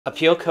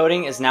Apeel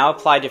coating is now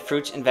applied to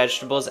fruits and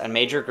vegetables at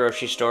major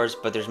grocery stores,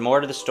 but there's more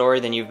to the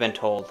story than you've been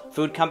told.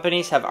 Food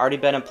companies have already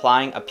been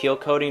applying Apeel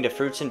coating to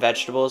fruits and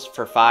vegetables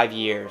for 5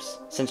 years.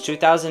 Since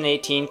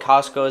 2018,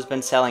 Costco has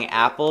been selling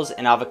apples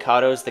and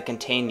avocados that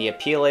contain the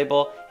Apeel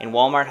label, and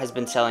Walmart has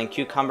been selling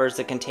cucumbers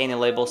that contain the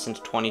label since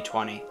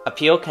 2020.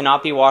 Apeel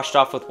cannot be washed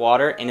off with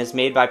water and is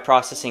made by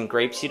processing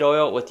grapeseed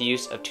oil with the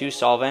use of 2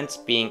 solvents,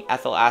 being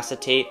ethyl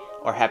acetate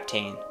or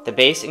heptane. The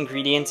base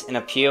ingredients in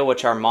Apeel,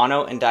 which are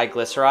mono and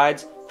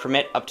diglycerides,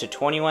 permit up to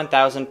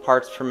 21,000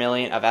 parts per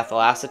million of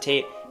ethyl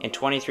acetate and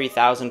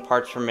 23,000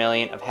 parts per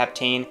million of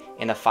heptane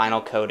in the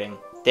final coating.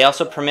 They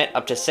also permit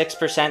up to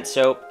 6%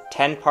 soap,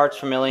 10 parts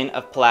per million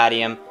of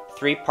palladium,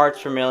 3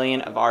 parts per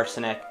million of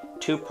arsenic,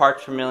 2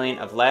 parts per million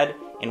of lead,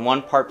 and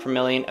 1 part per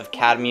million of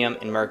cadmium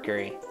and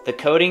mercury. The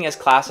coating is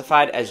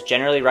classified as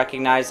generally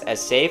recognized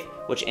as safe,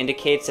 which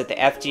indicates that the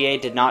FDA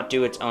did not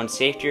do its own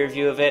safety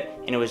review of it,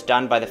 and it was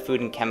done by the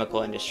food and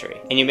chemical industry.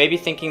 And you may be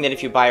thinking that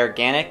if you buy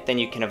organic, then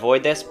you can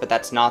avoid this, but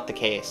that's not the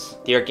case.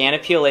 The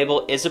Organapeel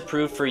label is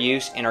approved for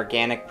use in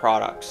organic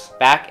products.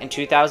 Back in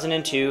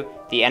 2002,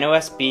 the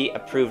NOSB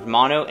approved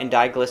mono and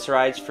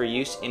diglycerides for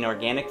use in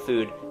organic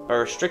food, but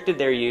restricted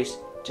their use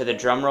to the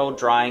drumroll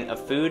drying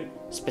of food,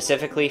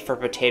 specifically for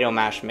potato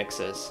mash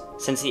mixes.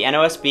 Since the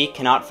NOSB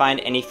cannot find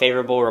any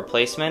favorable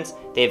replacements,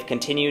 they have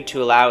continued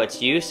to allow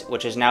its use,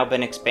 which has now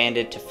been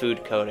expanded to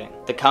food coating.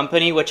 The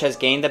company, which has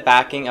gained the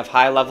backing of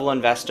high-level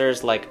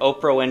investors like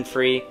Oprah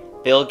Winfrey,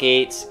 Bill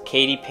Gates,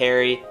 Katy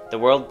Perry, the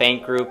World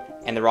Bank Group,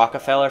 and the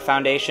Rockefeller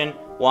Foundation,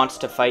 wants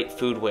to fight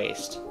food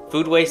waste.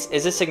 Food waste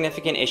is a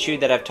significant issue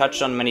that I've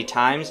touched on many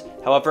times.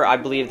 However, I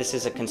believe this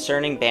is a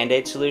concerning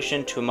band-aid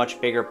solution to a much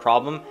bigger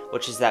problem,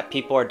 which is that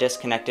people are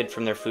disconnected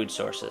from their food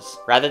sources.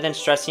 Rather than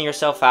stressing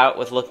yourself out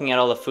with looking at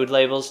all the food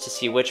labels to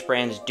see which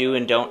brands do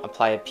and don't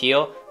apply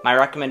Apeel, my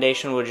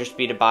recommendation would just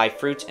be to buy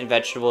fruits and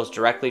vegetables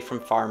directly from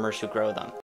farmers who grow them.